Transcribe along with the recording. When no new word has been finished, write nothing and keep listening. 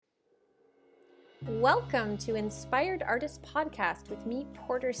Welcome to Inspired Artist Podcast with me,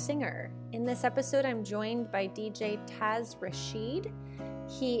 Porter Singer. In this episode, I'm joined by DJ Taz Rashid.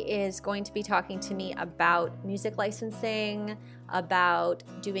 He is going to be talking to me about music licensing, about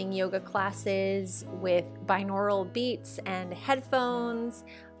doing yoga classes with binaural beats and headphones,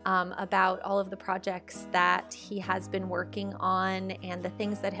 about all of the projects that he has been working on and the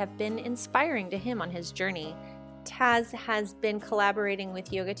things that have been inspiring to him on his journey. Taz has been collaborating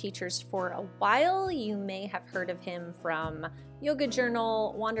with yoga teachers for a while. You may have heard of him from Yoga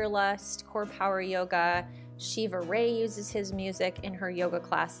Journal, Wanderlust, Core Power Yoga. Shiva Ray uses his music in her yoga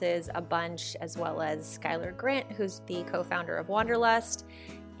classes a bunch, as well as Skylar Grant, who's the co-founder of Wanderlust.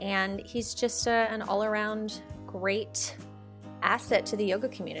 And he's just an all-around great asset to the yoga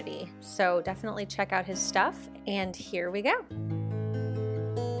community. So definitely check out his stuff. And here we go.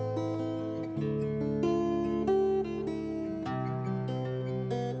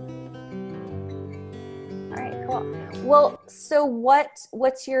 Well, so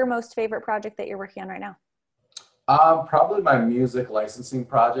what's your most favorite project that you're working on right now? Probably my music licensing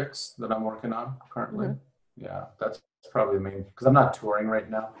projects that I'm working on currently. Mm-hmm. Yeah, that's probably the main, because I'm not touring right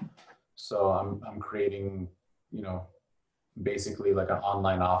now. So I'm creating, basically like an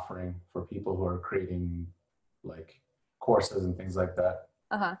online offering for people who are creating like courses and things like that.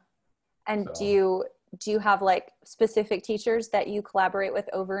 Uh-huh. And so, do you have like specific teachers that you collaborate with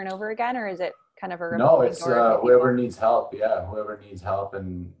over and over again, or is it kind of a No, it's whoever needs help. Yeah, whoever needs help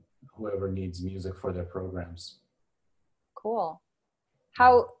and whoever needs music for their programs. Cool.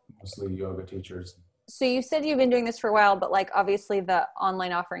 Mostly yoga teachers. So you said you've been doing this for a while, but like obviously the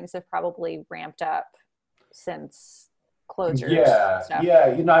online offerings have probably ramped up since closures.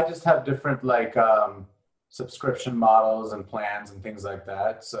 Yeah. I just have different like subscription models and plans and things like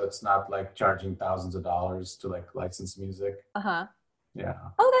that. So it's not like charging thousands of dollars to like license music. Uh-huh. Yeah.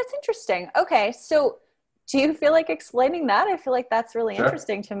 Oh, that's interesting. Okay. So do you feel like explaining that? I feel like that's really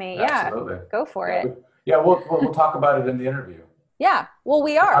interesting to me. Absolutely. Yeah. Go for it. We'll talk about it in the interview. Yeah. Well,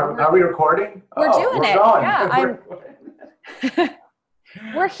 we are. Are we recording? We're doing it. Going. Yeah.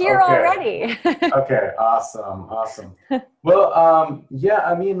 We're here already. Okay. Awesome. Well,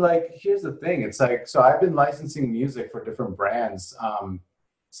 here's the thing. It's like, so I've been licensing music for different brands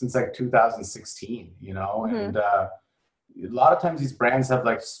since like 2016, mm-hmm. And a lot of times these brands have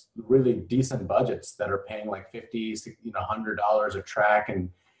like really decent budgets that are paying like $50, $100 a track.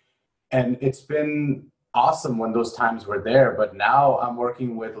 And it's been awesome when those times were there. But now I'm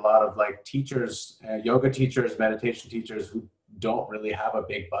working with a lot of like teachers, yoga teachers, meditation teachers who don't really have a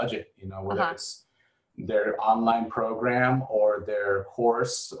big budget, whether it's their online program or their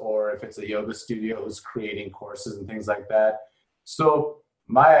course, or if it's a yoga studio who's creating courses and things like that. So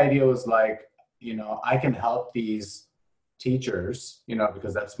my idea was like, I can help these teachers,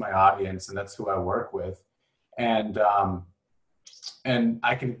 because that's my audience and that's who I work with. And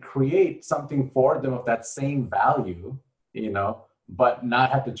I can create something for them of that same value, but not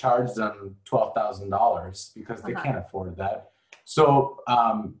have to charge them $12,000 because they can't afford that. So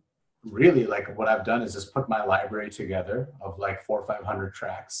really like what I've done is just put my library together of like 400 or 500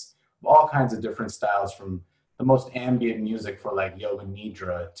 tracks, all kinds of different styles, from the most ambient music for like yoga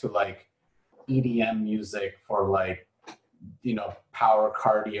nidra to like EDM music for like, power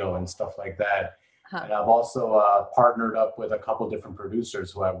cardio and stuff like that. And I've also partnered up with a couple different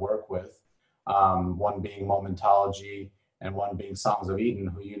producers who I work with, one being Momentology and one being Songs of Eden,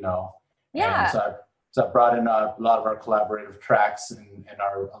 who you know. Yeah. And so I brought in a lot of our collaborative tracks in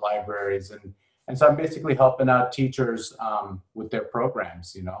our libraries. And so I'm basically helping out teachers with their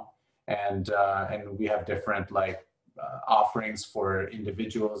programs, and we have different like offerings for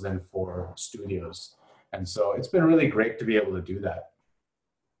individuals and for studios. And so it's been really great to be able to do that.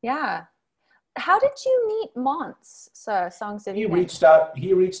 Yeah. How did you meet Monts, Songs of Eden?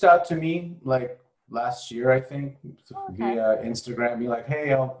 He reached out to me like last year, I think, via Instagram, be like,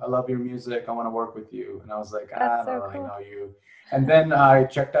 hey, I love your music. I want to work with you. And I was like, I don't really know you. And then I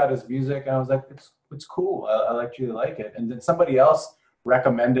checked out his music and I was like, it's cool. I actually like it. And then somebody else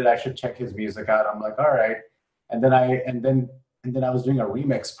recommended I should check his music out. I'm like, all right. And then I was doing a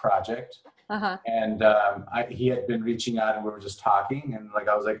remix project. Uh-huh. And he had been reaching out and we were just talking, and like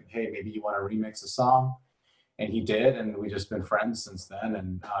I was like, hey, maybe you want to remix a song? And he did, and we just been friends since then.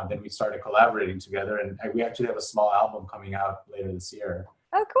 And then we started collaborating together, and we actually have a small album coming out later this year.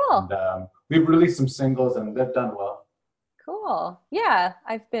 Oh, cool. And we've released some singles and they've done well. Cool. Yeah,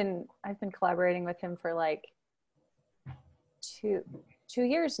 I've been collaborating with him for like two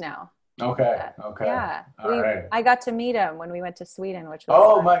years now. Okay. Yeah. All right. I got to meet him when we went to Sweden, which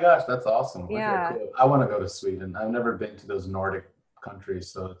was fun. My gosh, that's awesome. Yeah. Okay, cool. I want to go to Sweden. I've never been to those Nordic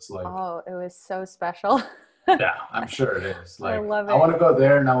countries. So it's like, Oh, it was so special. yeah, I'm sure it is. I Like, love I want it. to go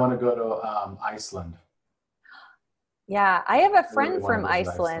there, and I want to go to Iceland. Yeah, I have a I really friend want to from visit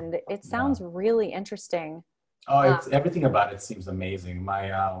Iceland. Iceland. It Yeah. sounds really interesting. Oh, Um, it's everything about it seems amazing.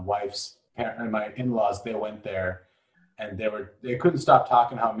 My wife's parent and my in-laws, they went there, and they couldn't stop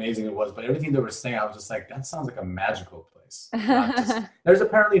talking how amazing it was. But everything they were saying, I was just like, that sounds like a magical place. Not just there's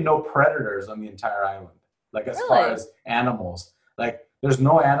apparently no predators on the entire island. Like as far really? as animals, like there's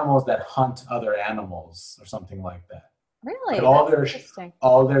no animals that hunt other animals or something like that. Like Really? That's interesting.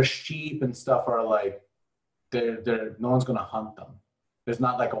 all their sheep and stuff are like they're no one's gonna hunt them. There's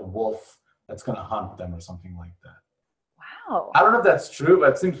not like a wolf that's gonna hunt them or something like that. Wow. I don't know if that's true,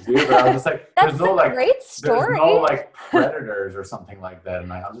 but it seems weird. But I was just like, That's a great there's story. no like predators or something like that,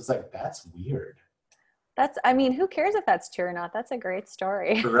 and I was just like, that's weird, I mean, who cares if that's true or not? That's a great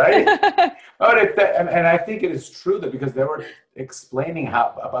story. right? But and I think it is true that because they were explaining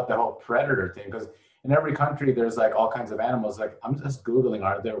how about the whole predator thing because in every country there's like all kinds of animals. Like I'm just googling,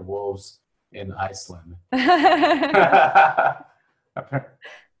 are there wolves in Iceland?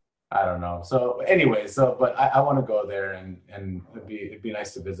 I don't know. So anyway, but I want to go there and it'd be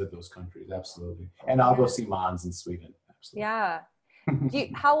nice to visit those countries, absolutely. And I'll go see Mons in Sweden, absolutely. Yeah.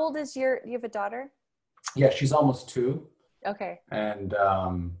 How old is do you have a daughter? Yeah, she's almost 2. Okay. And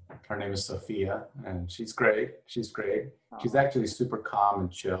her name is Sophia, and she's great. She's great. Oh. She's actually super calm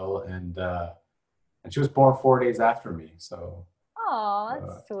and chill, and she was born 4 days after me. So. Oh,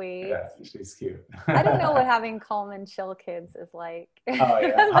 that's sweet. Yeah, she's cute. I don't know what having calm and chill kids is like. Oh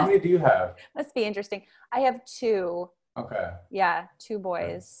yeah. How many do you have? Must be interesting. I have 2. Okay. Yeah, 2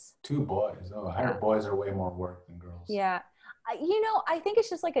 boys. 2 boys. Oh, I heard boys are way more work than girls. Yeah. I think it's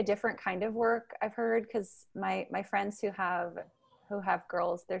just like a different kind of work I've heard because my friends who have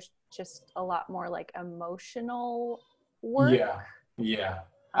girls, there's just a lot more like emotional work. Yeah.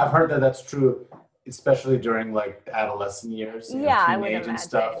 I've heard that's true, especially during like adolescent years, I would teenage imagine. and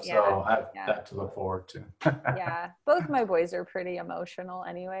stuff. Yeah. So I have that to look forward to. Yeah, both my boys are pretty emotional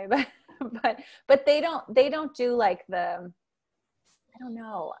anyway, but they don't do like I don't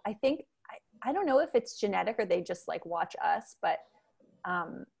know. I don't know if it's genetic or they just like watch us, but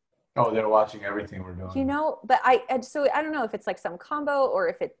they're watching everything we're doing. But I don't know if it's like some combo or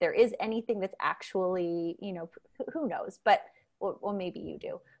if there is anything that's actually, who knows, but well maybe you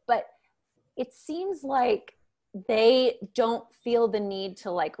do, but it seems like they don't feel the need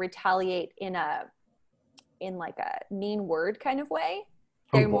to like retaliate in like a mean word kind of way.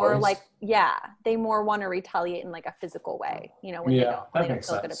 They're more like, they more want to retaliate in like a physical way, when they don't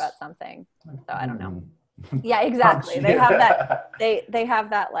feel good about something. So I don't know. Yeah, exactly. They have that, they have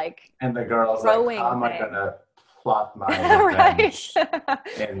that like, and the girls like, how am I going to plot my revenge?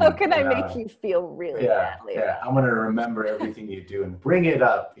 Right. How can I make you feel really badly? Yeah, I'm going to remember everything you do and bring it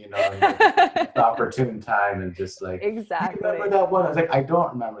up, in the opportune time and just like, exactly. You remember that one? I was like, I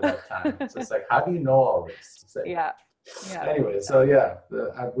don't remember that time. So it's like, how do you know all this? Like, yeah. Anyway, so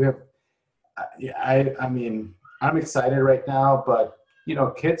we have, I mean, I'm excited right now, but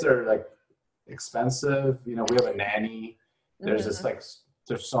kids are like expensive. We have a nanny. There's just like,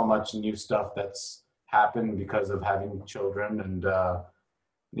 there's so much new stuff that's happened because of having children, and I'm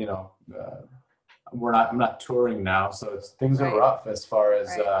not touring now, so things are rough as far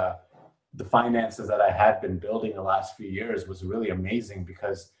as the finances that I had been building the last few years was really amazing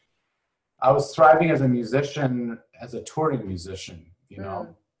because I was thriving as a musician, as a touring musician,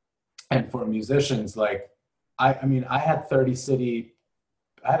 and for musicians, like, I had a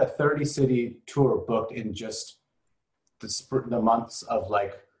 30 city tour booked in just the months of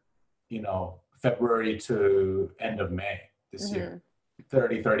like, February to end of May this year,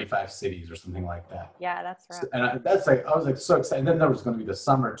 35 cities or something like that. Yeah, that's right. And I was like so excited. And then there was going to be the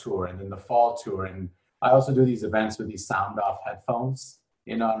summer tour and then the fall tour. And I also do these events with these sound off headphones.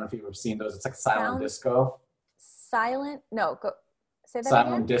 I don't know if you've ever seen those. It's like silent disco. No, go say that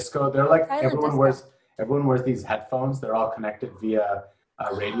silent again? Disco. They're like Silent everyone wears these headphones. They're all connected via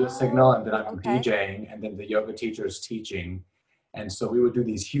a radio signal, and then I'm DJing, and then the yoga teacher is teaching. And so we would do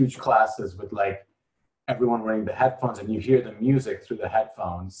these huge classes with like everyone wearing the headphones, and you hear the music through the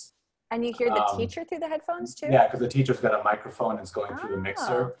headphones. And you hear the teacher through the headphones too? Yeah, because the teacher's got a microphone and it's going through the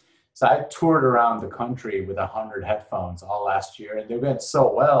mixer. So I toured around the country with 100 headphones all last year, and they went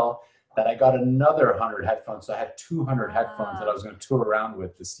so well that I got another 100 headphones. So I had 200 headphones that I was going to tour around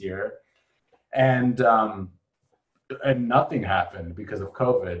with this year. And nothing happened because of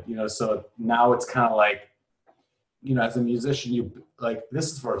COVID, so now it's kind of like, as a musician, you like,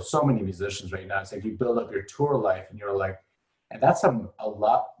 this is for so many musicians right now. It's like you build up your tour life and you're like, And that's a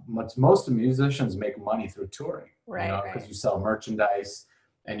lot, most musicians make money through touring, you know, because you sell merchandise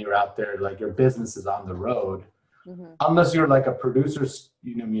and you're out there, like your business is on the road. Unless you're like a producer's,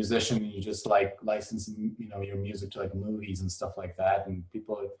 you know, musician, and you just like license, you know, your music to like movies and stuff like that. And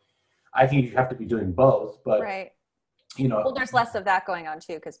people, I think you have to be doing both, but you know, well, there's less of that going on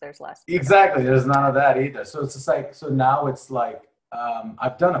too, because there's less. Exactly. There's none of that either. So it's just like, so now it's like,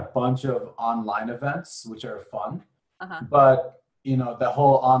 I've done a bunch of online events, which are fun, but you know, the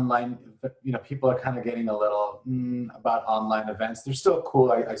whole online, you know, people are kind of getting a little about online events. They're still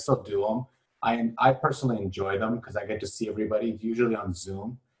cool. I still do them. I personally enjoy them because I get to see everybody, usually on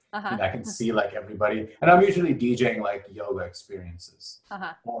Zoom. And I can see like everybody. And I'm usually DJing like yoga experiences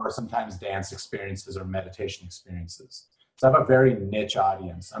or sometimes dance experiences or meditation experiences. So I have a very niche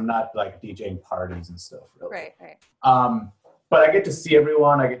audience. I'm not like DJing parties and stuff. Really. But I get to see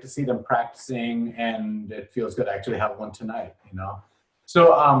everyone. I get to see them practicing, and it feels good. I actually have one tonight, you know?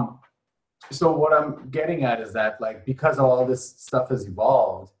 So, so what I'm getting at is that like, because all this stuff has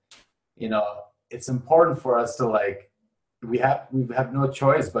evolved, you know, it's important for us to like, we have no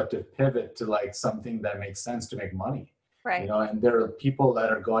choice but to pivot to like something that makes sense to make money, you know. And there are people that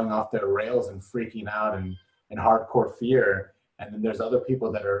are going off their rails and freaking out and in hardcore fear, and then there's other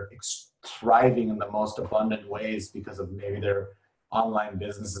people that are thriving in the most abundant ways because of maybe their online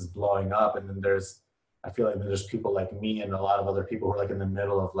businesses blowing up. And then I feel like there's people like me and a lot of other people who are like in the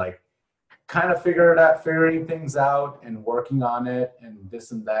middle of like kind of figuring things out and working on it and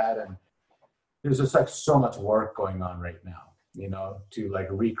this and that. And there's just like so much work going on right now, you know, to like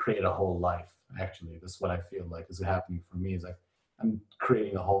recreate a whole life. Actually, that's what I feel like is happening for me, is like I'm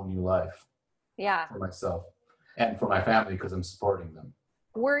creating a whole new life for myself and for my family because I'm supporting them.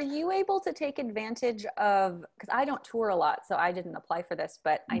 Were you able to take advantage of, because I don't tour a lot, so I didn't apply for this,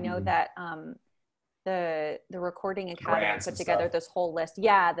 but I know that the Recording Academy put together this whole list.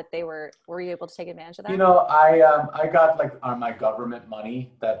 That were you able to take advantage of that? You know, I got like on my government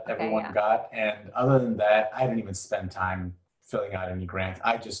money that everyone got. And other than that, I didn't even spend time filling out any grants.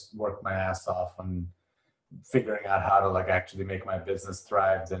 I just worked my ass off on figuring out how to like actually make my business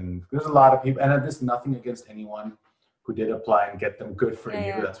thrive. And there's a lot of people, and there's nothing against anyone who did apply and get them. Good for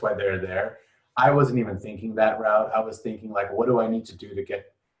you. That's why they're there. I wasn't even thinking that route. I was thinking like, what do I need to do to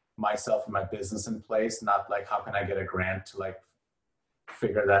get myself and my business in place? Not like, how can I get a grant to like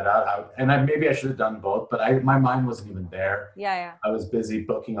figure that out? And maybe I should have done both, but my mind wasn't even there. I was busy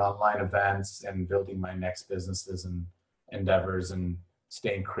booking online events and building my next businesses and endeavors and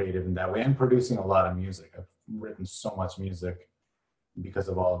staying creative in that way and producing a lot of music. I've written so much music because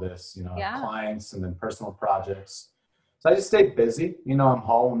of all this, you know, clients and then personal projects. So I just stayed busy. You know, I'm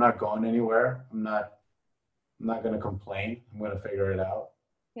home. I'm not going anywhere. I'm not going to complain. I'm going to figure it out.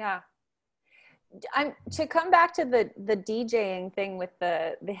 To come back to the DJing thing with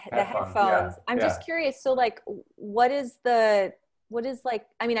the headphones. I'm just curious. So like, what is like,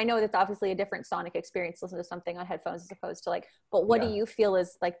 I mean, I know that's obviously a different sonic experience to listen to something on headphones as opposed to like, but what do you feel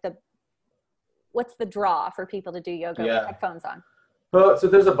is like what's the draw for people to do yoga with headphones on? Well, so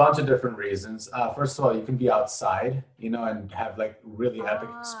there's a bunch of different reasons. First of all, you can be outside, you know, and have like really epic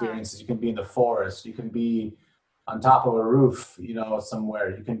experiences. You can be in the forest. You can be on top of a roof, you know,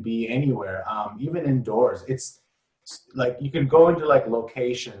 somewhere. You can be anywhere, even indoors. It's like you can go into like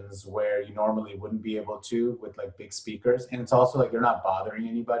locations where you normally wouldn't be able to with like big speakers. And it's also like you're not bothering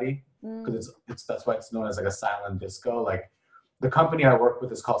anybody because that's why it's known as like a silent disco. Like the company I work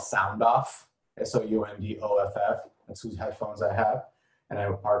with is called Sound Off, SOUNDOFF. That's whose headphones I have and I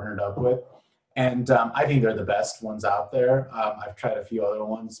partnered up with. And I think they're the best ones out there. I've tried a few other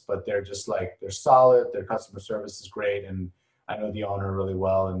ones, but they're just like, they're solid. Their customer service is great. And I know the owner really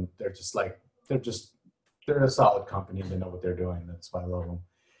well. And they're just like, they're a solid company. They know what they're doing. That's why I love them.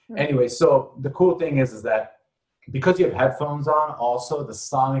 Anyway, so the cool thing is that because you have headphones on, also the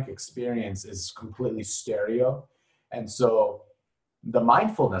sonic experience is completely stereo. And so the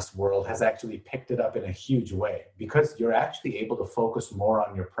mindfulness world has actually picked it up in a huge way because you're actually able to focus more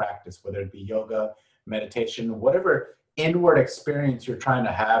on your practice, whether it be yoga, meditation, whatever inward experience you're trying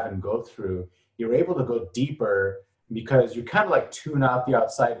to have and go through, you're able to go deeper because you kind of like tune out the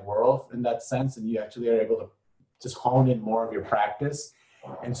outside world in that sense. And you actually are able to just hone in more of your practice.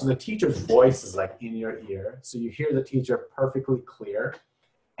 And so the teacher's voice is like in your ear. So you hear the teacher perfectly clear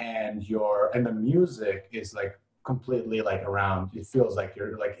and the music is like completely like around. It feels like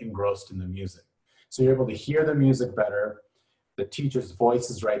you're like engrossed in the music. So you're able to hear the music better. The teacher's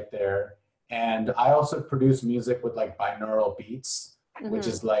voice is right there. And I also produce music with like binaural beats, which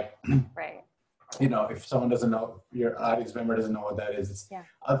is like, you know, if someone doesn't know, your audience member doesn't know what that is, it's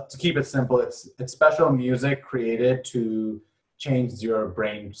to keep it simple, it's special music created to change your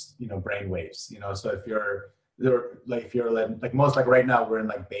brain's, brain waves, so if you're like most, like right now we're in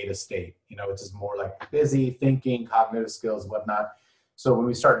like beta state, it's just more like busy thinking, cognitive skills, whatnot. So when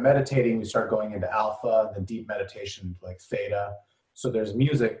we start meditating, we start going into alpha and then deep meditation, like theta. So there's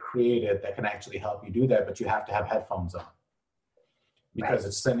music created that can actually help you do that, but you have to have headphones on because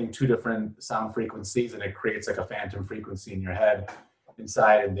it's sending two different sound frequencies and it creates like a phantom frequency in your head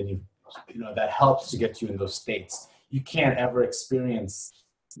inside. And then that helps to get you in those states. You can't ever experience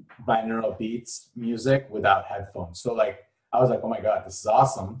binaural beats music without headphones. So like, I was like, oh my God, this is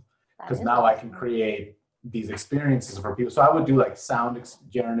awesome. Because now I can create these experiences for people. So I would do like sound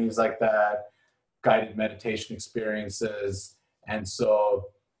journeys like that, guided meditation experiences. And so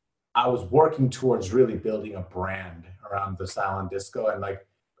I was working towards really building a brand around the silent disco. And like,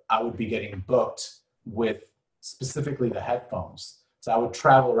 I would be getting booked with specifically the headphones. So I would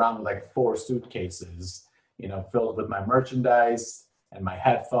travel around with like 4 suitcases, filled with my merchandise and my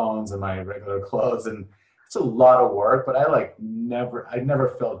headphones and my regular clothes. And it's a lot of work, but I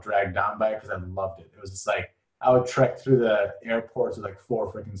never felt dragged down by it because I loved it. It was just like, I would trek through the airports with like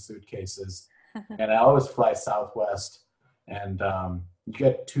 4 freaking suitcases. And I always fly Southwest, and you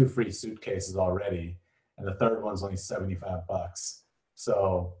get 2 free suitcases already. And the third one's only $75.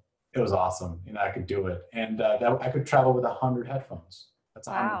 So it was awesome. I could do it. And I could travel with 100 headphones. That's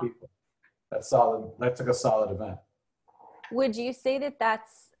 100 people. That's solid. That's like a solid event. Would you say that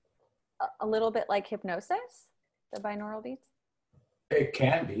that's a little bit like hypnosis, the binaural beats? It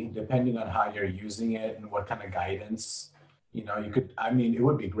can be, depending on how you're using it and what kind of guidance. It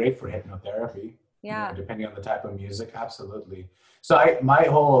would be great for hypnotherapy. Yeah. Depending on the type of music, absolutely. So my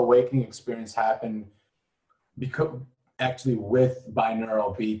whole awakening experience happened actually with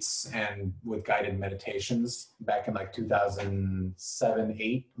binaural beats and with guided meditations back in like 2007,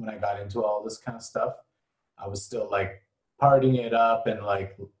 8, when I got into all this kind of stuff. I was still like partying it up and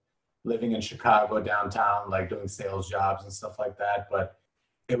like living in Chicago downtown, like doing sales jobs and stuff like that. But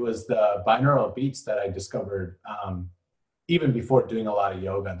it was the binaural beats that I discovered even before doing a lot of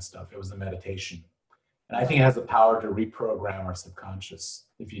yoga and stuff. It was the meditation. And I think it has the power to reprogram our subconscious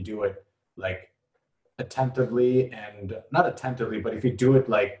if you do it like attentively, and not attentively, but if you do it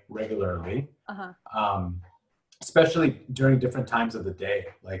like regularly, especially during different times of the day,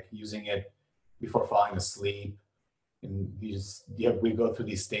 like using it before falling asleep. And we go through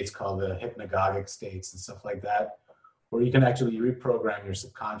these states called the hypnagogic states and stuff like that, where you can actually reprogram your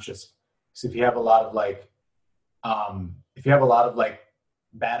subconscious. So if you have a lot of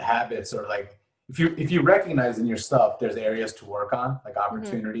bad habits, or like if you recognize in yourself there's areas to work on, like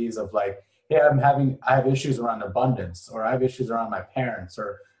opportunities of like, hey, I have issues around abundance, or I have issues around my parents,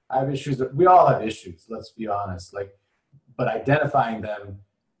 or I have issues. We all have issues, let's be honest. But identifying them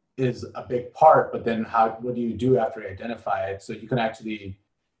is a big part, but then what do you do after you identify it? So you can actually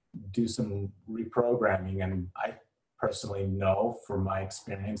do some reprogramming. And I personally know from my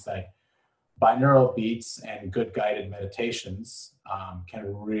experience that binaural beats and good guided meditations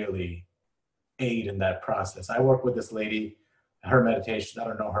can really aid in that process. I work with this lady, her meditation, I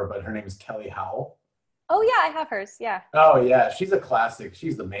don't know her, but her name is Kelly Howell. Oh yeah, I have hers. Yeah. Oh yeah, she's a classic.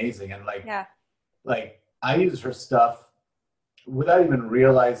 She's amazing. And I use her stuff without even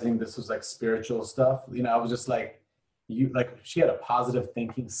realizing this was like spiritual stuff. I was just like, she had a positive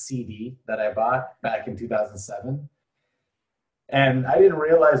thinking CD that I bought back in 2007. And I didn't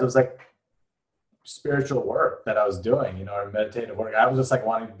realize it was like spiritual work that I was doing, or meditative work. I was just like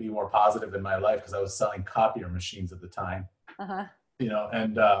wanting to be more positive in my life because I was selling copier machines at the time.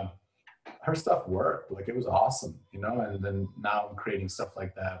 And her stuff worked. Like, it was awesome, and then now I'm creating stuff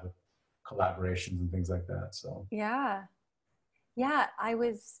like that with collaborations and things like that. So yeah, I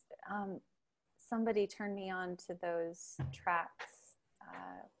was somebody turned me on to those tracks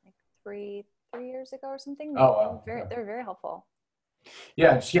like three years ago or something. Wow. They're very helpful.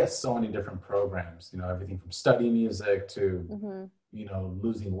 Yeah, and she has so many different programs, everything from study music to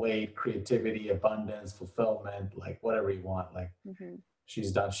losing weight, creativity, abundance, fulfillment, like whatever you want. Like she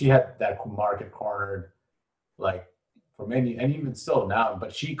had that market cornered, like for many, and even still now,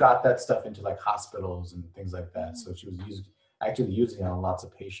 but she got that stuff into like hospitals and things like that. So she was actually using it on lots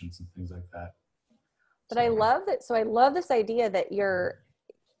of patients and things like that. But I love that. So I love this idea that you're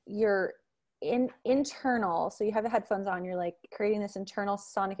internal. So you have the headphones on, you're like creating this internal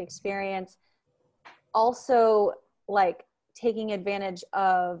sonic experience. Also like taking advantage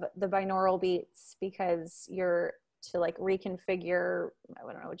of the binaural beats because you're to like reconfigure,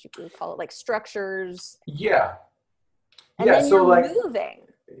 I don't know what you would call it, like structures. Yeah. And then you're moving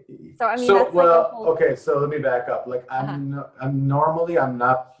So I mean, So, that's like a well, whole. okay, so let me back up. Like Uh-huh. I'm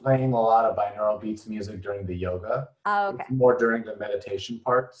not playing a lot of binaural beats music during the yoga. Oh, It's okay. more during the meditation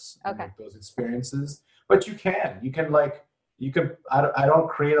parts and Okay. like those experiences. But I don't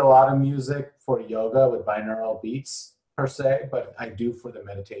create a lot of music for yoga with binaural beats per se, but I do for the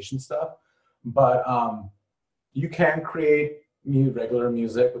meditation stuff. But you can create regular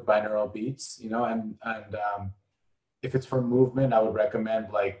music with binaural beats, and if it's for movement, I would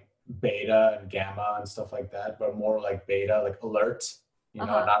recommend like beta and gamma and stuff like that, but more like beta, like alert,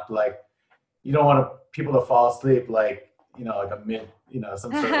 Uh-huh. not like you don't want people to fall asleep like, like a mid,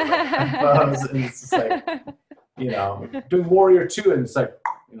 some sort of like pose. And it's just like, doing Warrior 2 and it's like,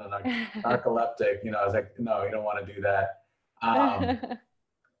 like narcoleptic, it's like, no, you don't want to do that. Um,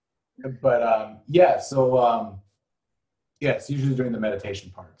 but yeah, so yeah, it's usually during the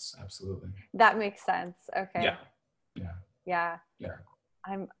meditation parts. Absolutely. That makes sense. Okay. Yeah. Yeah. Yeah. Yeah.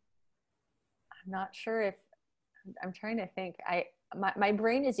 I'm I'm not sure if I'm trying to think. My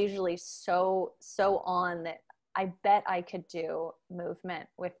brain is usually so on that I bet I could do movement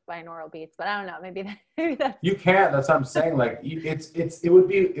with binaural beats, but I don't know. Maybe that's You can. That's what I'm saying. Like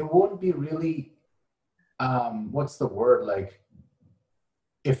it wouldn't be really what's the word, like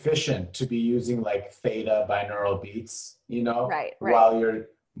efficient to be using like theta binaural beats, right, right. while you're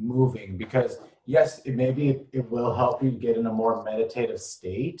moving, because yes, it will help you get in a more meditative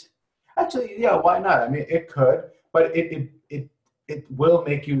state. Actually, yeah, why not? I mean, it could, but it will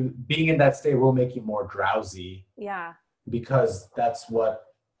make you, being in that state will make you more drowsy, Yeah. because that's what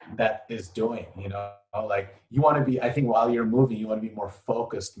that is doing, like you want to be, I think while you're moving, you want to be more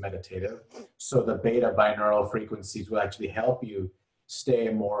focused meditative. So the beta binaural frequencies will actually help you stay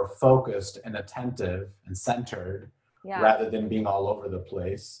more focused and attentive and centered, Yeah. rather than being all over the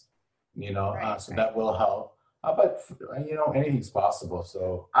place, Right, so right. that will help. But anything's possible.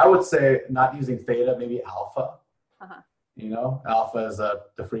 So I would say not using theta, maybe alpha. Uh-huh. Alpha is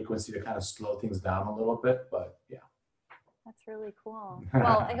the frequency to kind of slow things down a little bit, but yeah. That's really cool.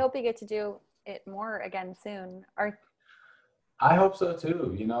 Well, I hope we get to do it more again soon. I hope so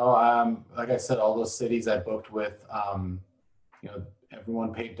too. Like I said, all those cities I booked with,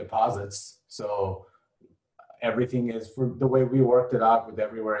 everyone paid deposits. So everything is, for the way we worked it out with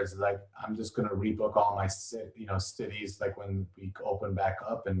everywhere, is like, I'm just going to rebook all my, cities, like when we open back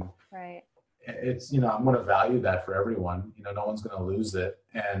up. And Right. it's, I'm going to value that for everyone. No one's going to lose it.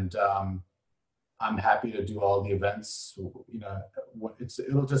 And, I'm happy to do all the events.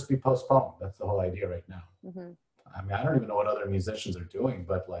 It'll just be postponed. That's the whole idea right now. Mm-hmm. I mean, I don't even know what other musicians are doing,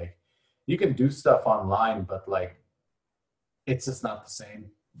 but like, you can do stuff online, but like, it's just not the same,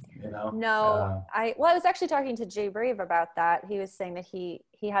 No, I was actually talking to Jay Brave about that. He was saying that he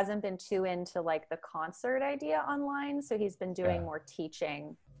hasn't been too into like the concert idea online, so he's been doing more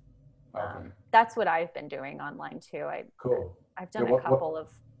teaching. Okay. That's what I've been doing online too. Cool. I've done a couple of.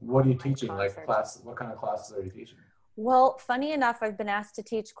 What are you teaching? Concerts. Like class? What kind of classes are you teaching? Well, funny enough, I've been asked to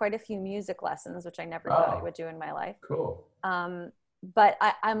teach quite a few music lessons, which I never thought I would do in my life. Cool. But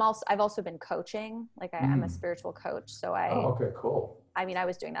I've also been coaching. Like I'm a spiritual coach, so okay, cool. I mean, I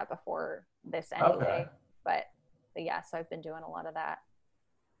was doing that before this anyway, but yeah, so I've been doing a lot of that.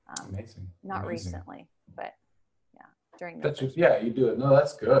 Amazing. Not recently, but yeah, during you do it. No,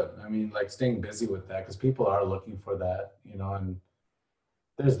 that's good. I mean, like staying busy with that, because people are looking for that, and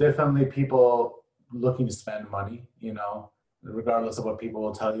there's definitely people looking to spend money, regardless of what people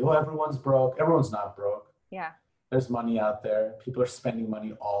will tell you. Oh, everyone's broke. Everyone's not broke. Yeah. There's money out there. People are spending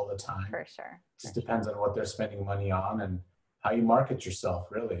money all the time. For sure. It just depends on what they're spending money on and how you market yourself,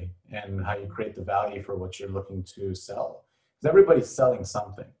 really, and how you create the value for what you're looking to sell. Because everybody's selling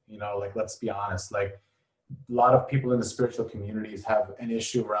something, like, let's be honest, like a lot of people in the spiritual communities have an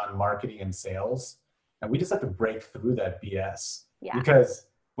issue around marketing and sales. And we just have to break through that BS. Yeah. Because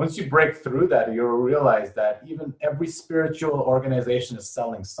once you break through that, you'll realize that even every spiritual organization is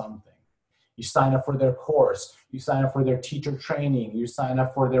selling something. You sign up for their course, you sign up for their teacher training, you sign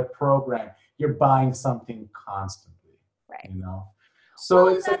up for their program, you're buying something constantly. Right. So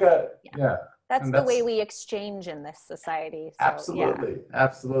it's like That's the way we exchange in this society. So,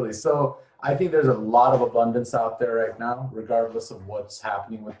 absolutely. So I think there's a lot of abundance out there right now, regardless of what's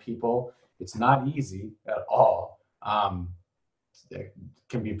happening with people. It's not easy at all. It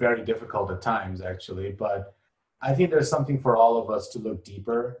can be very difficult at times, actually, but I think there's something for all of us to look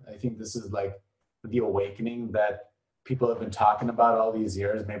deeper. I think this is like the awakening that people have been talking about all these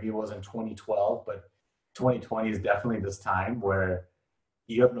years. Maybe it was in 2012, but 2020 is definitely this time where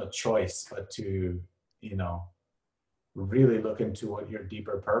you have no choice but to, really look into what your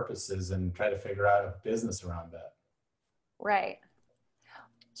deeper purpose is and try to figure out a business around that. Right.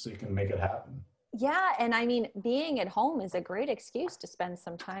 so you can make it happen. Yeah. And I mean, being at home is a great excuse to spend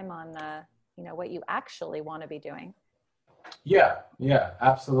some time on what you actually want to be doing. Yeah,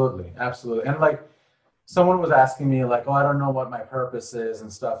 absolutely. Absolutely. And like someone was asking me like, oh, I don't know what my purpose is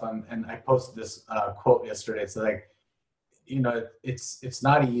and stuff. And I posted this quote yesterday. It's like, it's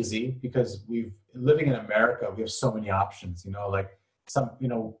not easy because living in America, we have so many options, like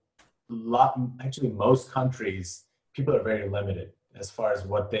actually most countries, people are very limited as far as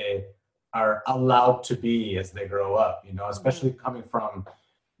what they are allowed to be as they grow up, especially coming from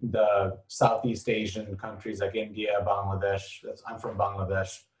the Southeast Asian countries like India, Bangladesh. I'm from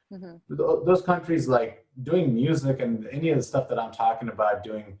Bangladesh. Those countries, like doing music and any of the stuff that I'm talking about,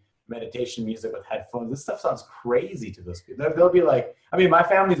 doing meditation music with headphones, this stuff sounds crazy to those people. They'll be like, I mean, my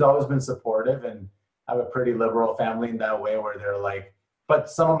family's always been supportive, and I have a pretty liberal family in that way where they're like, but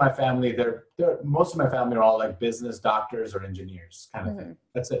some of my family, most of my family are all like business, doctors, or engineers kind of thing.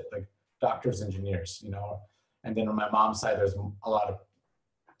 That's it, like doctors, engineers, And then on my mom's side, there's a lot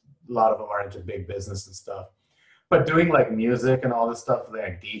of them are into big business and stuff. But doing like music and all this stuff,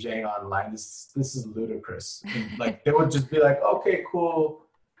 like DJing online, this is ludicrous. And, like they would just be like, okay, cool,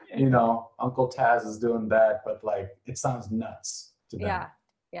 Uncle Taz is doing that, but like it sounds nuts to them.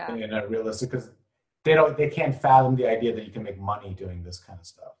 Yeah. Realistic, because they can't fathom the idea that you can make money doing this kind of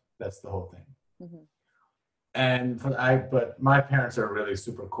stuff. That's the whole thing. And but my parents are really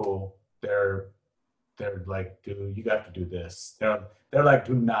super cool. They're like, dude, you have to do this. They're like,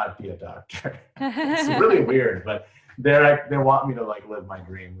 do not be a doctor. It's really weird, but they want me to like live my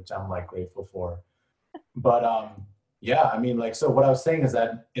dream, which I'm like grateful for. But yeah, I mean, like, so what I was saying is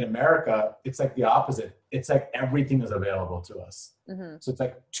that in America, it's like the opposite. It's like everything is available to us. So it's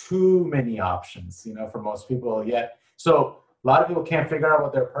like too many options, for most people yet. So a lot of people can't figure out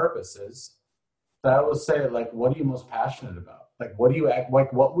what their purpose is. So I always say, like, what are you most passionate about? Like,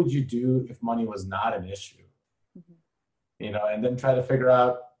 what would you do if money was not an issue? And then try to figure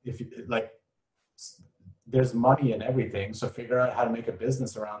out if there's money in everything. So figure out how to make a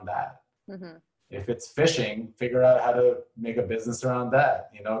business around that. If it's fishing, figure out how to make a business around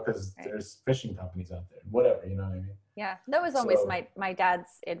that, because there's fishing companies out there, whatever, you know what I mean? Yeah. That was always my dad's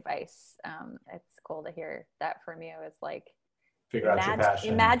advice. It's cool to hear that from you. It's like, figure out your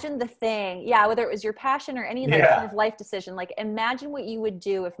passion. Imagine the thing. Yeah. Whether it was your passion or any kind of life decision, like imagine what you would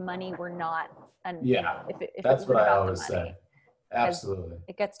do if money were not, if that's it what I about always say. Absolutely.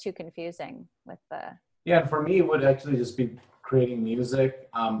 It gets too confusing with the. Yeah. And for me, it would actually just be creating music.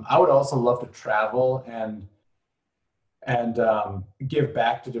 I would also love to travel and give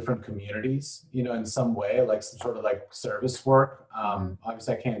back to different communities, in some way, like some sort of like service work.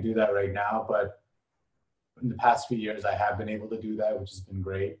 Obviously I can't do that right now, but in the past few years, I have been able to do that, which has been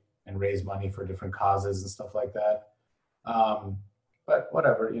great, and raise money for different causes and stuff like that. But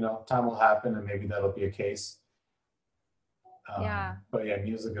whatever, time will happen, and maybe that'll be a case. But yeah,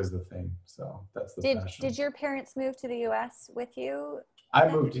 music is the thing. So that's the passion. Did your parents move to the U.S. with you? I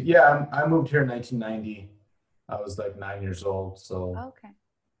moved here in 1990. I was like 9 years old, so okay.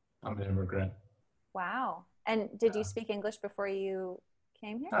 I'm an immigrant. Wow. And did you speak English before you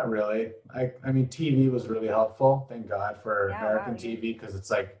came here? Not really. I mean, TV was really helpful. Thank God for American TV, because it's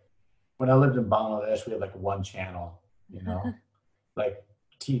like when I lived in Bangladesh, we had like one channel, like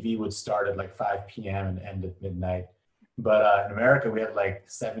TV would start at like 5 p.m. and end at midnight. But in America, we had like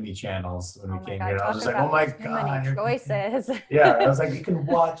 70 channels when we came here. I was just like, oh my God. Many choices. Yeah. I was like, you can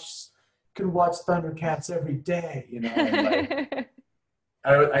watch Thundercats every day, and like,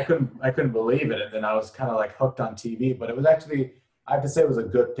 I couldn't believe it. And then I was kind of like hooked on TV, but it was actually, I have to say it was a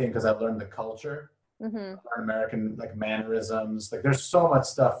good thing because I learned the culture, learned American like mannerisms. Like there's so much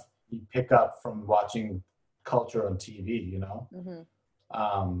stuff you pick up from watching culture on TV,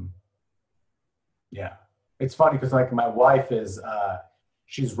 Yeah. It's funny because like my wife is,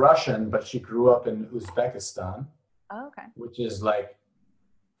 she's Russian, but she grew up in Uzbekistan. Oh, okay. Which is like,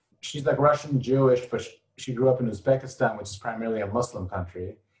 she's like Russian Jewish, but she grew up in Uzbekistan, which is primarily a Muslim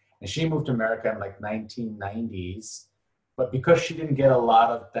country. And she moved to America in like 1990s. But because she didn't get a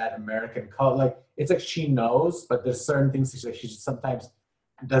lot of that American culture, like it's like she knows, but there's certain things she sometimes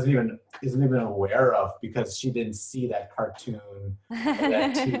isn't even aware of because she didn't see that cartoon or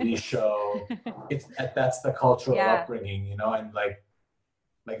that TV show. That's the cultural upbringing, and like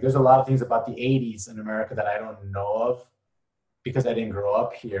there's a lot of things about the 80s in America that I don't know of because I didn't grow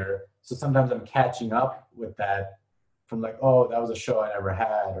up here. So sometimes I'm catching up with that from like, oh, that was a show I never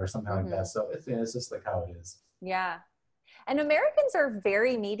had or something like that. So it's just like how it is. Yeah. And Americans are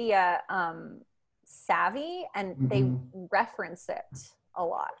very media savvy, and they reference it a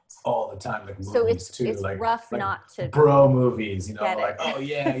lot. All the time, like So movies too, it's like rough not to bro movies, you know, get like, it. oh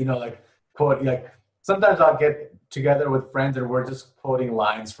yeah, you know, like quote, like sometimes I'll get together with friends and we're just quoting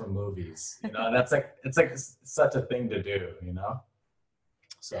lines from movies, you know, and that's like, it's like such a thing to do, you know?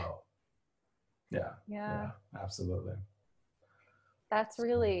 So yeah, absolutely. That's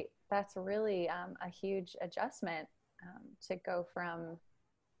really a huge adjustment, to go from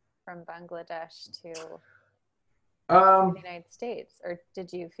Bangladesh to the United States. Or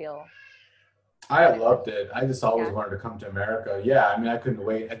did you feel I that it was? loved it. I just always Yeah. wanted to come to America. Yeah, I mean, I couldn't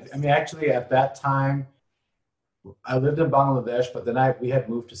wait. I mean, actually, at that time, I lived in Bangladesh, but then we had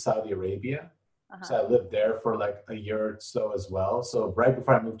moved to Saudi Arabia. So Uh-huh. I lived there for like a year or so as well. So right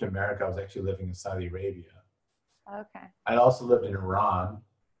before I moved to America, I was actually living in Saudi Arabia. Okay. I also lived in Iran,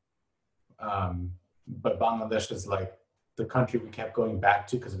 but Bangladesh is like the country we kept going back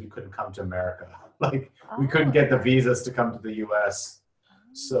to because we couldn't come to America. Like we Oh, couldn't get the okay. visas to come to the U.S.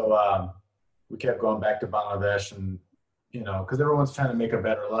 So we kept going back to Bangladesh, and you know, because everyone's trying to make a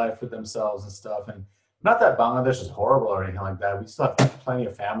better life for themselves and stuff. And not that Bangladesh is horrible or anything like that. We still have plenty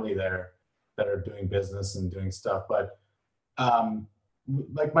of family there that are doing business and doing stuff. But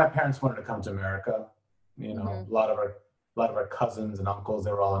like my parents wanted to come to America. You know, Mm-hmm. a lot of our cousins and uncles,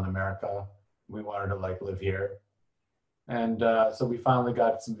 they were all in America. We wanted to like live here, and so we finally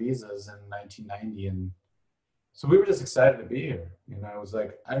got some visas in 1990, and so we were just excited to be here. You know, it was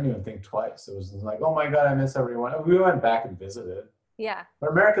like I didn't even think twice. It was like, oh my god, I miss everyone. We went back and visited. Yeah.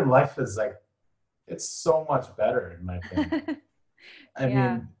 But American life is like, it's so much better in my opinion. I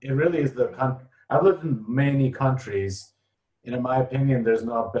Yeah. mean, it really is the country. I've lived in many countries, and in my opinion, there's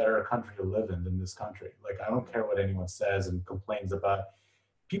no better country to live in than this country. Like, I don't care what anyone says and complains about.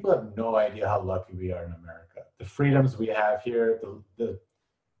 People have no idea how lucky we are in America. The freedoms we have here,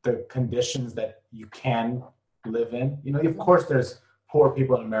 the conditions that you can live in. You know, of course, there's poor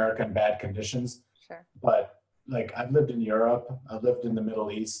people in America in bad conditions, Sure. but like I've lived in Europe, I've lived in the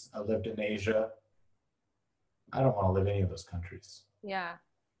Middle East, I've lived in Asia. I don't want to live in any of those countries. Yeah.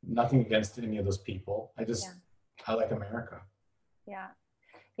 Nothing against any of those people. Yeah. I like America. Yeah.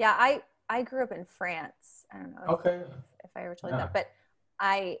 Yeah. I grew up in France. I don't know Okay. if I ever told you Yeah. that, but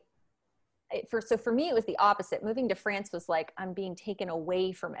I, so for me, it was the opposite. Moving to France was like, I'm being taken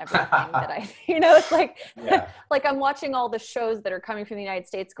away from everything that it's like, Yeah. like I'm watching all the shows that are coming from the United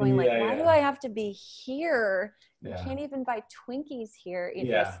States going like, why do I have to be here? Yeah. I can't even buy Twinkies here.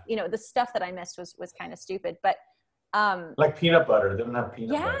 Yeah. The stuff that I missed was kind of stupid, but, like peanut butter. They don't have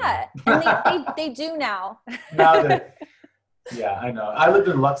peanut butter. Yeah. And they do now. Now that, yeah, I know. I lived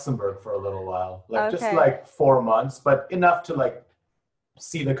in Luxembourg for a little while, like just like 4 months, but enough to like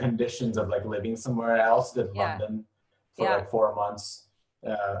see the conditions of like living somewhere else. Did London for like 4 months.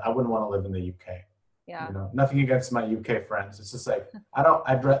 I wouldn't want to live in the UK. Yeah. You know, nothing against my UK friends. It's just like I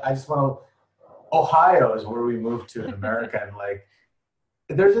just want to. Ohio is where we moved to in America, and like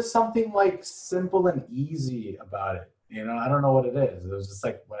there's just something like simple and easy about it. You know, I don't know what it is. It was just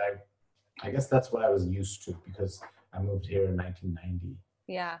like what I guess that's what I was used to because I moved here in 1990.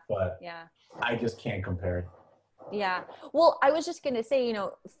 Yeah. But yeah, I just can't compare it. Yeah. Well, I was just going to say,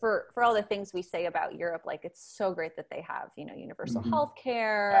 for all the things we say about Europe, like it's so great that they have, universal health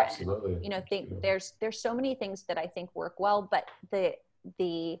care. Absolutely. And, there's so many things that I think work well, but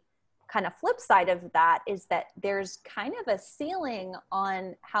the kind of flip side of that is that there's kind of a ceiling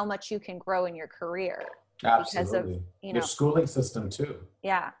on how much you can grow in your career. Absolutely. Because of, their schooling system too.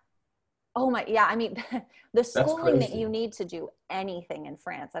 Yeah. Oh my, yeah. I mean, the schooling that you need to do anything in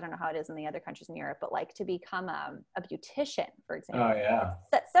France, I don't know how it is in the other countries in Europe, but like to become a beautician, for example. Oh yeah.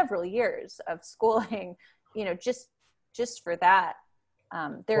 Several years of schooling, just for that.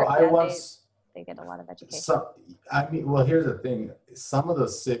 They get a lot of education. Here's the thing. Some of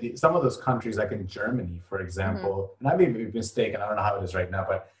those countries, like in Germany, for example, and I may be mistaken, I don't know how it is right now,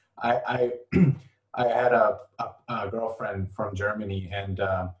 but I had a girlfriend from Germany, and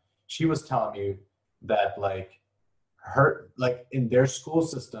she was telling me that in their school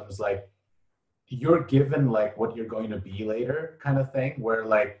systems, like you're given like what you're going to be later kind of thing, where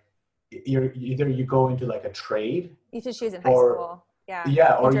like you go into like a trade. You should choose in high school.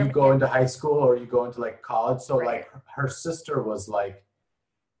 Yeah, or you go into high school, or you go into like college. So right. Like her sister was like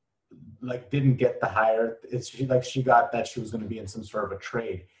didn't get the hire. She got that she was going to be in some sort of a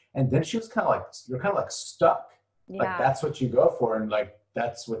trade, and then she was kind of like, you're kind of like stuck. Yeah. Like that's what you go for, and like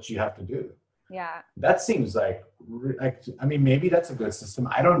that's what you have to do. Yeah. That seems like I mean, maybe that's a good system.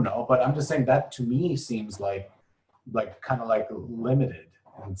 I don't know, but I'm just saying that to me seems like kind of like limited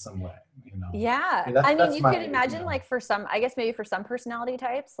in some way, you know? Yeah. And I mean, that's you my, could imagine you know, like for some, I guess maybe for some personality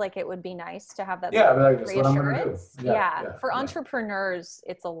types, like it would be nice to have that sort yeah, of but like, that's what I'm going to do. reassurance. Yeah, Yeah. yeah, For yeah. entrepreneurs,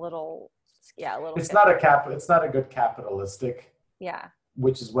 it's a little It's scary. not it's not a good capitalistic, Yeah.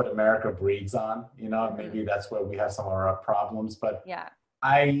 which is what America breeds on, you know, Mhm. maybe that's where we have some of our problems, but Yeah.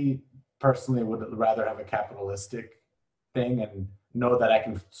 I personally would rather have a capitalistic thing and know that I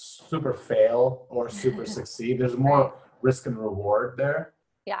can super fail or super succeed. There's Right. more risk and reward there.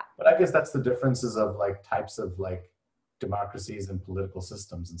 Yeah. But I guess that's the differences of like types of like democracies and political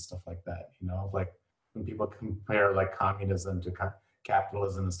systems and stuff like that, you know, like when people compare like communism to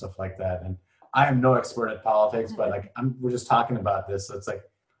capitalism and stuff like that. And I am no expert at politics, but like we're just talking about this. So it's like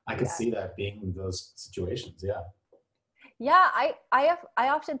I could Yeah. see that being in those situations. Yeah. Yeah, I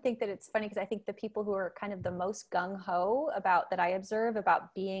often think that it's funny because I think the people who are kind of the most gung ho about that I observe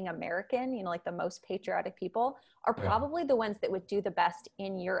about being American, you know, like the most patriotic people, are Yeah. probably the ones that would do the best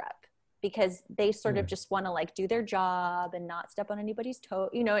in Europe because they sort of Yeah. just want to like do their job and not step on anybody's toe,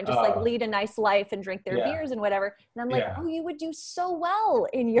 you know, and just like Uh, lead a nice life and drink their yeah. beers and whatever. And I'm like, Yeah. oh, you would do so well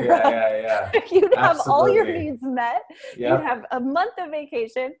in Yeah. Europe. Yeah. Yeah. You'd have all your Absolutely. needs met. You'd Yep. have a month of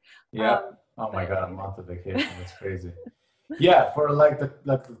vacation. Yep. Oh my But God, a anyway. month of vacation. That's crazy. Yeah, for like the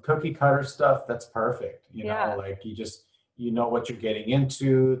cookie cutter stuff, that's perfect. You know, Yeah. like you know what you're getting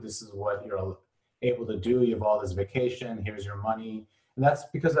into. This is what you're able to do. You have all this vacation. Here's your money, and that's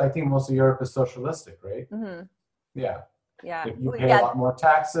because I think most of Europe is socialistic, right? Mhm. Yeah, Yeah. you Well, pay a yeah. lot more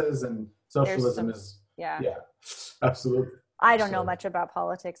taxes, and There's socialism some, is yeah. yeah, absolutely. I don't know So much about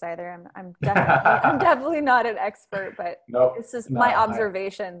politics either. I'm definitely not an expert, but nope, this is no, my I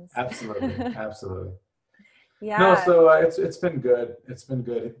observations. absolutely. No, Yeah. so it's been good. It's been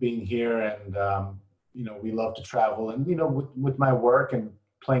good being here, and you know, we love to travel, and you know, with my work and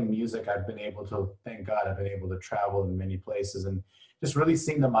playing music, I've been able to, thank God, I've been able to travel in many places, and just really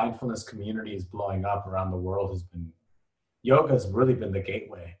seeing the mindfulness communities blowing up around the world has been, yoga has really been the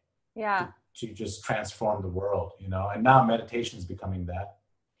gateway Yeah. to just transform the world, you know, and now meditation is becoming that,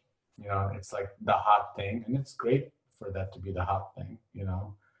 you know, it's like the hot thing, and it's great for that to be the hot thing, you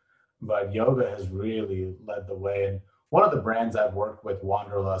know. But yoga has really led the way. And one of the brands I've worked with,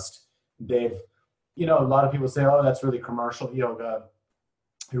 Wanderlust, they've, you know, a lot of people say, oh, that's really commercial yoga.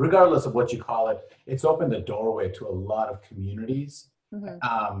 Regardless of what you call it, it's opened the doorway to a lot of communities.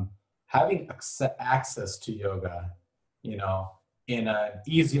 Hmm. Having access to yoga, you know, in an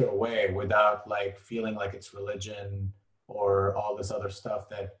easier way without like feeling like it's religion or all this other stuff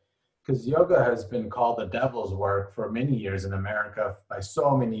that, because yoga has been called the devil's work for many years in America by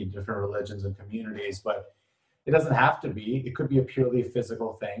so many different religions and communities, but it doesn't have to be. It could be a purely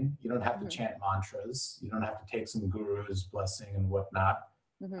physical thing. You don't have to Hmm. chant mantras. You don't have to take some guru's blessing and whatnot.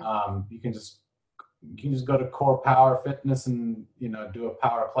 Hmm. You can just go to Core Power Fitness and, you know, do a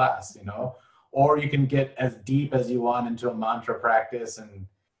power class, you know, or you can get as deep as you want into a mantra practice and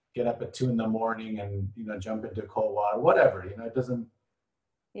get up at 2 a.m. and, you know, jump into cold water, whatever, you know, it doesn't,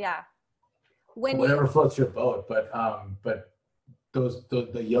 Yeah. When whatever you, floats your boat. But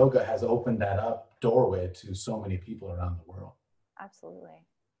the yoga has opened that up doorway to so many people around the world. absolutely.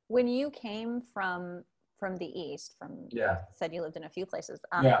 When you came from the East, Yeah. said you lived in a few places.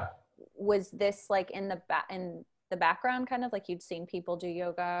 Yeah. Was this like in the background, kind of like you'd seen people do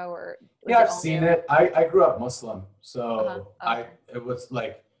yoga, or was Yeah, it I've all seen new? it. I grew up Muslim, Uh-huh. so Okay. it was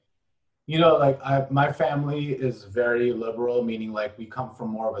like, you know, like my family is very liberal, meaning like we come from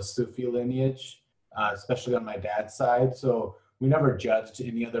more of a Sufi lineage, especially on my dad's side. So we never judged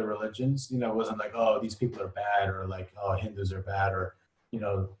any other religions. You know, it wasn't like, oh, these people are bad, or like, oh, Hindus are bad, or, you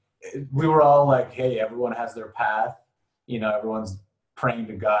know, we were all like, hey, everyone has their path. You know, everyone's praying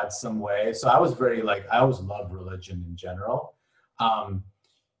to God some way. So I was very like, I always loved religion in general. Um,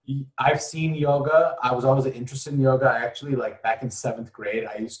 I've seen yoga. I was always interested in yoga. I actually, like back in 7th grade,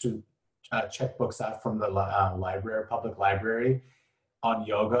 I used to check books out from the library, public library, on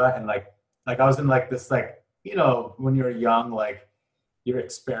yoga, and like I was in like this, like, you know, when you're young, like you're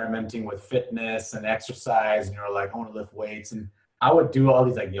experimenting with fitness and exercise, and you're like, I want to lift weights, and I would do all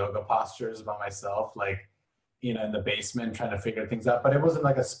these like yoga postures by myself, like, you know, in the basement trying to figure things out. But it wasn't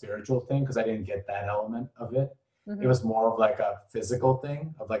like a spiritual thing because I didn't get that element of it. It Hmm. was more of like a physical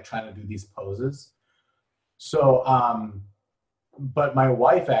thing of like trying to do these poses. So, but my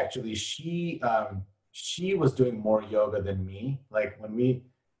wife actually, she was doing more yoga than me. Like when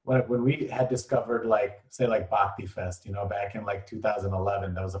we had discovered, like, say like Bhakti Fest, you know, back in like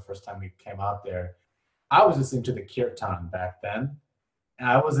 2011, that was the first time we came out there. I was listening to the kirtan back then, And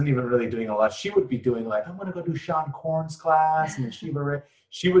I wasn't even really doing a lot. She would be doing like, I'm gonna go do Sean Korn's class, and she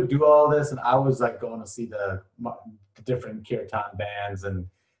would do all this, and I was like going to see the different kirtan bands and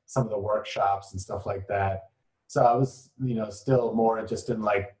some of the workshops and stuff like that. So I was, still more interested in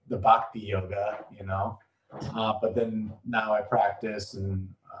like the bhakti yoga, but then now I practice, and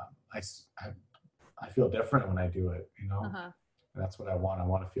I feel different when I do it, Uh-huh. And that's what I want. I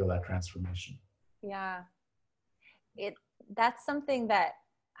want to feel that transformation. Yeah. That's something that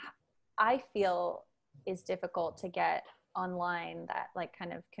I feel is difficult to get online, that like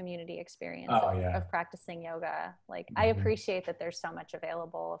kind of community experience of practicing yoga. Like I appreciate that there's so much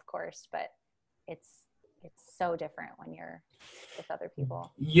available, of course, but it's so different when you're with other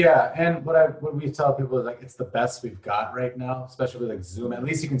people. Yeah, and what we tell people is like it's the best we've got right now, especially with like Zoom. At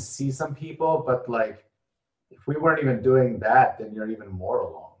least you can see some people, but like if we weren't even doing that, then you're even more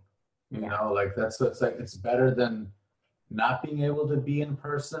alone. Like it's better than not being able to be in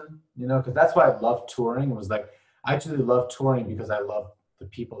person, because that's why I love touring. It was like I actually love touring because I love the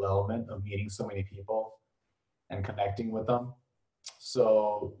people element of meeting so many people and connecting with them.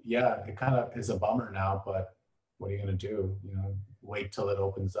 So yeah, it kind of is a bummer now, but what are you going to do? Wait till it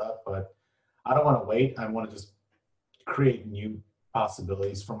opens up. But I don't want to wait. I want to just create new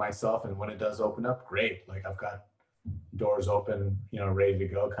possibilities for myself. And when it does open up, great. Like I've got doors open, ready to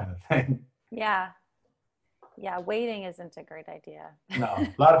go kind of thing. Yeah. Yeah. Waiting isn't a great idea. No,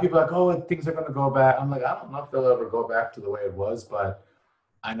 a lot of people are like, oh, things are going to go back. I'm like, I don't know if they'll ever go back to the way it was, but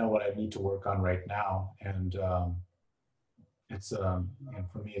I know what I need to work on right now. And, it's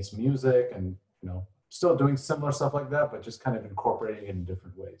for me it's music, and still doing similar stuff like that, but just kind of incorporating it in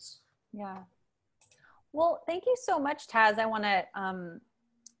different ways. Yeah. Well, thank you so much, Taz. I want to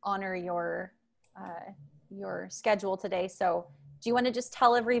honor your schedule today. So do you want to just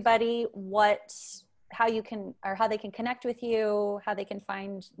tell everybody how they can connect with you, how they can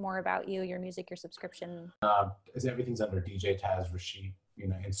find more about you, your music, your subscription? Everything's under DJ Taz Rashid,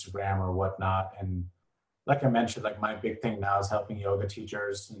 Instagram or whatnot. And like I mentioned, like my big thing now is helping yoga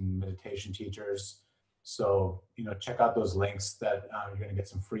teachers and meditation teachers. So, check out those links that you're going to get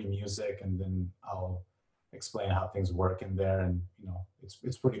some free music, and then I'll explain how things work in there. And,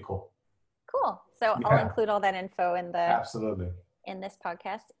 it's pretty cool. Cool. So yeah. I'll include all that info Absolutely. In this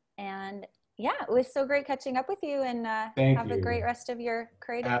podcast. And yeah, it was so great catching up with you, and have a great rest of your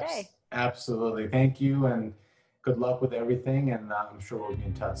creative day. Absolutely. Thank you. And good luck with everything, and I'm sure we'll be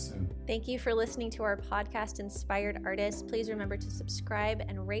in touch soon. Thank you for listening to our podcast, Inspired Artists. Please remember to subscribe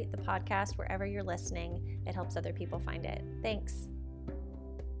and rate the podcast wherever you're listening. It helps other people find it. Thanks.